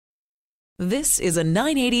This is a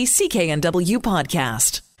 980 CKNW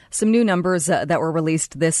podcast. Some new numbers that were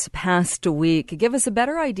released this past week give us a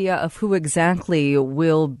better idea of who exactly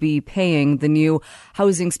will be paying the new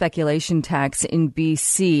housing speculation tax in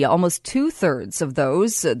BC. Almost two-thirds of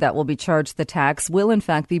those that will be charged the tax will, in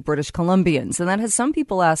fact, be British Columbians. And that has some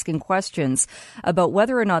people asking questions about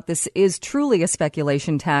whether or not this is truly a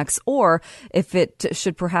speculation tax or if it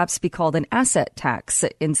should perhaps be called an asset tax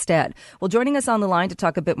instead. Well, joining us on the line to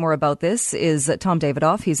talk a bit more about this is Tom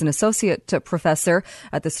Davidoff. He's an associate professor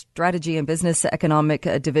at the Strategy and Business Economic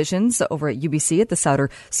Divisions over at UBC at the Sauder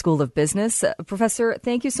School of Business. Professor,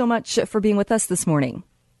 thank you so much for being with us this morning.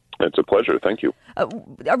 It's a pleasure. Thank you.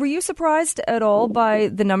 Were you surprised at all by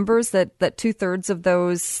the numbers that two-thirds of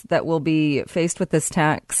those that will be faced with this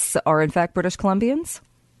tax are in fact British Columbians?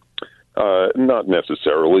 Not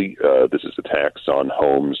necessarily. This is a tax on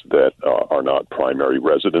homes that are not primary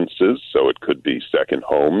residences, so it could be second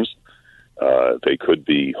homes. They could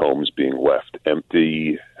be homes being left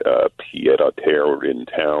empty, pied-à-terre in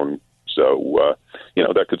town. So,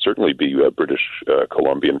 that could certainly be a British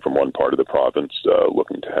Columbian from one part of the province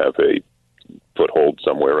looking to have a foothold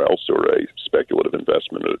somewhere else or a speculative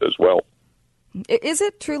investment as well. Is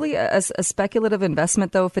it truly a speculative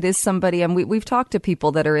investment, though, if it is somebody, and we've talked to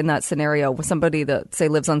people that are in that scenario, with somebody that, say,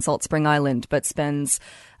 lives on Salt Spring Island but spends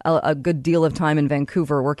a good deal of time in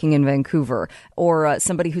Vancouver, working in Vancouver, or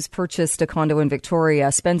somebody who's purchased a condo in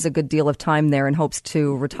Victoria, spends a good deal of time there and hopes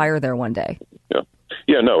to retire there one day?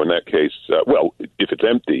 Yeah, no, in that case, if it's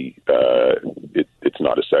empty, it's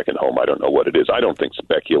not a second home. I don't know what it is. I don't think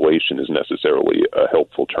speculation is necessarily a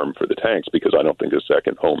helpful term for the tax because I don't think a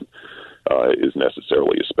second home is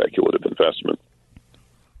necessarily a speculative investment.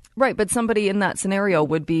 Right, but somebody in that scenario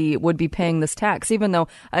would be paying this tax, even though,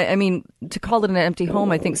 I mean, to call it an empty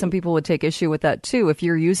home, I think some people would take issue with that too. If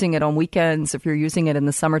you're using it on weekends, if you're using it in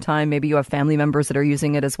the summertime, maybe you have family members that are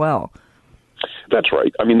using it as well. That's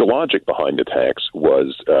right. I mean, the logic behind the tax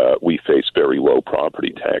was we face very low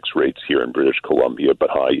property tax rates here in British Columbia, but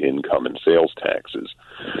high income and sales taxes.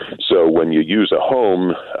 So when you use a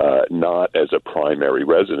home not as a primary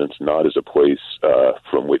residence, not as a place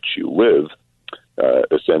from which you live,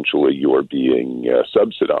 essentially you're being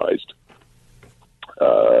subsidized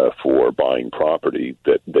for buying property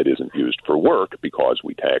that isn't used for work because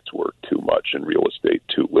we tax work too much and real estate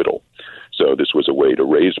too little. So this was a way to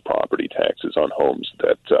raise property taxes on homes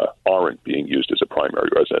that aren't being used as a primary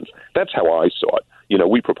residence. That's how I saw it.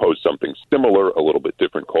 We proposed something similar, a little bit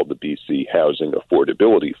different, called the BC Housing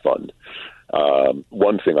Affordability Fund.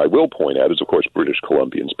 One thing I will point out is, of course, British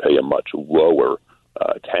Columbians pay a much lower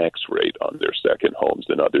tax rate on their second homes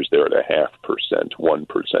than others. They're at 0.5%, 1%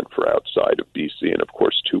 for outside of BC, and of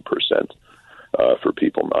course 2% for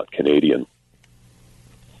people not Canadian.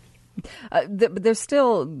 There's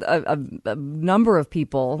still a number of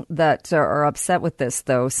people that are upset with this,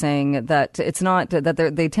 though, saying that it's not that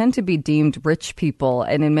they tend to be deemed rich people,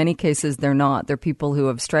 and in many cases they're not. They're people who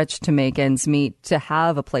have stretched to make ends meet, to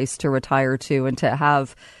have a place to retire to, and to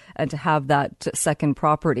have that second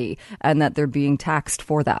property, and that they're being taxed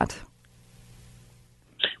for that.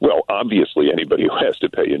 Well, obviously, anybody who has to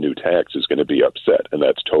pay a new tax is going to be upset, and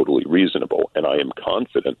that's totally reasonable. And I am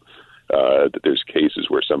confident that there's cases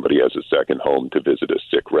where somebody has a second home to visit a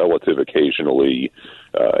sick relative occasionally,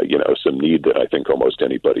 some need that I think almost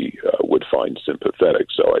anybody would find sympathetic.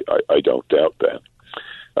 So I don't doubt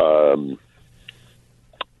that.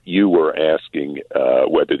 You were asking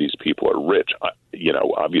whether these people are rich.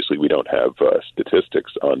 Obviously we don't have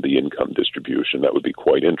statistics on the income distribution. That would be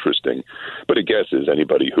quite interesting. But a guess is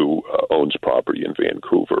anybody who owns property in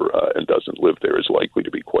Vancouver and doesn't live there is likely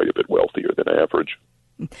to be quite a bit wealthier than average.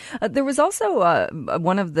 There was also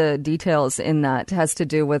one of the details in that has to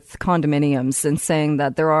do with condominiums and saying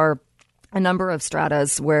that there are a number of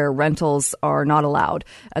stratas where rentals are not allowed,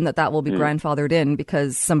 and that will be grandfathered in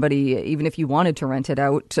because somebody, even if you wanted to rent it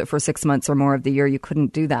out for 6 months or more of the year, you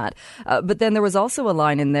couldn't do that. But then there was also a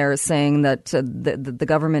line in there saying that the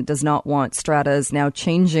government does not want stratas now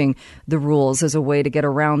changing the rules as a way to get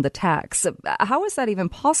around the tax. How is that even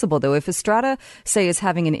possible, though? If a strata, say, is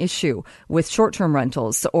having an issue with short-term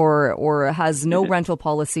rentals or has no rental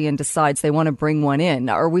policy and decides they want to bring one in,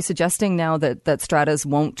 are we suggesting now that stratas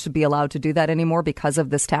won't be allowed to do that anymore because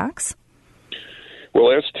of this tax?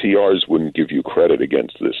 Well, STRs wouldn't give you credit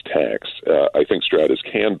against this tax. I think stratas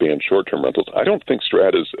can ban short-term rentals. I don't think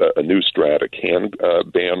a new strata can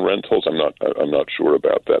ban rentals. I'm not sure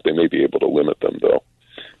about that. They may be able to limit them, though.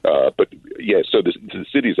 But yeah, so the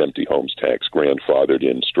city's empty homes tax grandfathered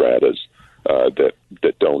in stratas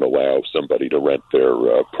that don't allow somebody to rent their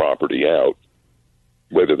property out.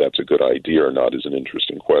 Whether that's a good idea or not is an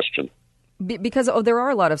interesting question. Because there are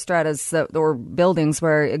a lot of stratas or buildings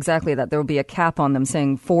where exactly that there will be a cap on them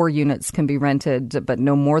saying 4 units can be rented, but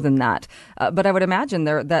no more than that. But I would imagine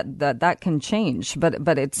that can change.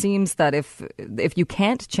 But it seems that if you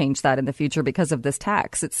can't change that in the future because of this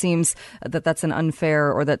tax, it seems that that's an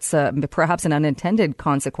unfair or that's perhaps an unintended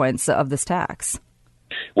consequence of this tax.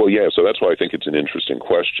 Well, yeah, so that's why I think it's an interesting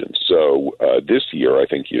question. So this year, I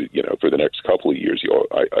think, you know, for the next couple of years,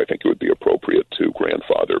 I think it would be appropriate to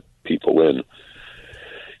grandfather people in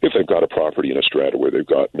if they've got a property in a strata where they've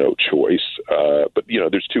got no choice. But, you know,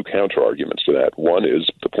 there's 2 counter arguments to that. One is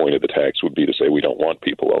the point of the tax would be to say we don't want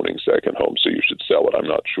people owning second homes, so you should sell it. I'm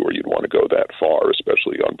not sure you'd want to go that far,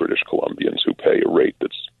 especially on British Columbians who pay a rate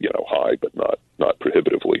that's, you know, high, but not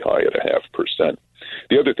prohibitively high at 0.5%.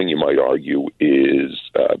 The other thing you might argue is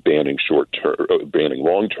banning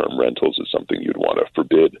long-term rentals is something you'd want to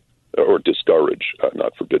forbid or discourage,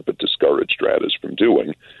 not forbid, but discourage stratas from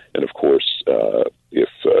doing. And of course, if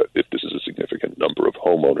this is a significant number of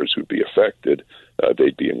homeowners who'd be affected,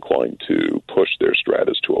 they'd be inclined to push their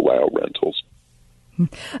stratas to allow rentals.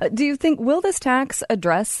 Do you think, will this tax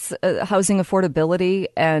address housing affordability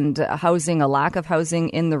and a lack of housing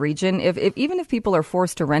in the region? Even if people are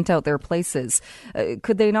forced to rent out their places,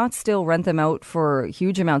 could they not still rent them out for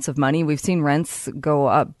huge amounts of money? We've seen rents go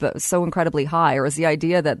up so incredibly high. Or is the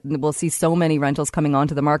idea that we'll see so many rentals coming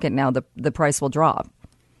onto the market now, the price will drop?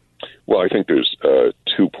 Well, I think there's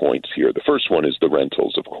 2 points here. The first one is the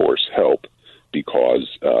rentals, of course, help. Because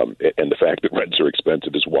and the fact that rents are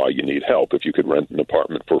expensive is why you need help. If you could rent an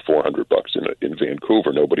apartment for $400 in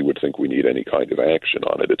Vancouver, nobody would think we need any kind of action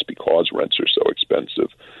on it. It's because rents are so expensive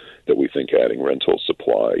that we think adding rental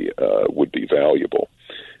supply would be valuable.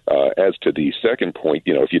 As to the second point,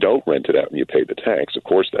 you know, if you don't rent it out and you pay the tax, of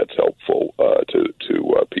course that's helpful to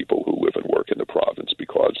people who live and work in the province,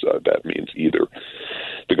 because that means either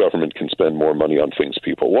the government can spend more money on things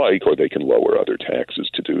people like, or they can lower other taxes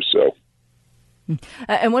to do so.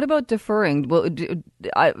 And what about deferring? Well,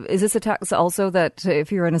 is this a tax also that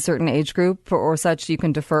if you're in a certain age group or such, you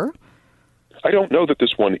can defer? I don't know that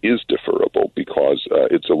this one is deferrable because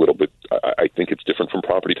it's a little bit, I think it's different from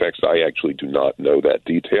property tax. I actually do not know that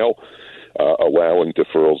detail. Allowing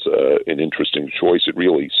deferrals an interesting choice. It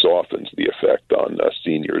really softens the effect on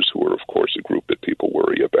seniors, who are, of course, a group that people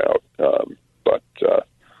worry about. But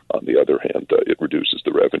on the other hand, it reduces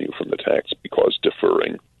the revenue from the tax because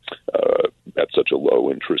deferring at such a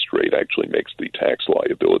low interest rate actually makes the tax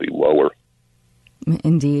liability lower.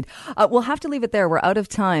 Indeed. We'll have to leave it there. We're out of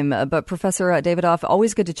time. But Professor Davidoff,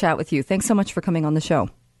 always good to chat with you. Thanks so much for coming on the show.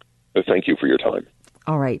 Thank you for your time.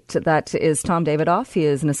 All right. That is Tom Davidoff. He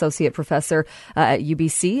is an associate professor at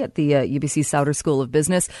UBC, at the UBC Sauder School of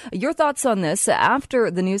Business. Your thoughts on this? After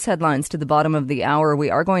the news headlines to the bottom of the hour, we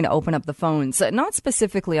are going to open up the phones, not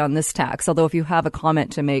specifically on this tax, although if you have a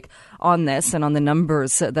comment to make on this and on the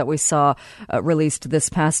numbers that we saw released this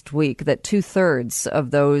past week, that 2/3 of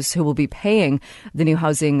those who will be paying the new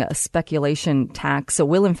housing speculation tax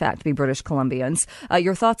will in fact be British Columbians.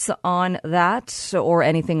 Your thoughts on that or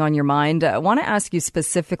anything on your mind? I want to ask you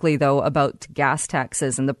specifically, though, about gas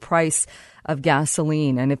taxes and the price of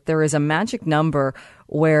gasoline, and if there is a magic number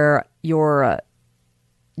where you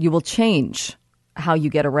will change how you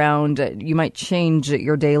get around, you might change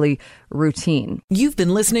your daily routine. You've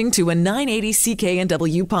been listening to a 980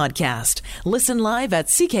 CKNW podcast. Listen live at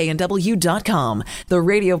cknw.com, the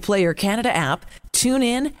Radio Player Canada app, tune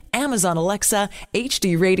in, Amazon Alexa,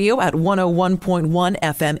 HD Radio at 101.1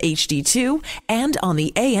 FM HD2, and on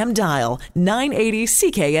the AM dial, 980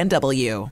 CKNW.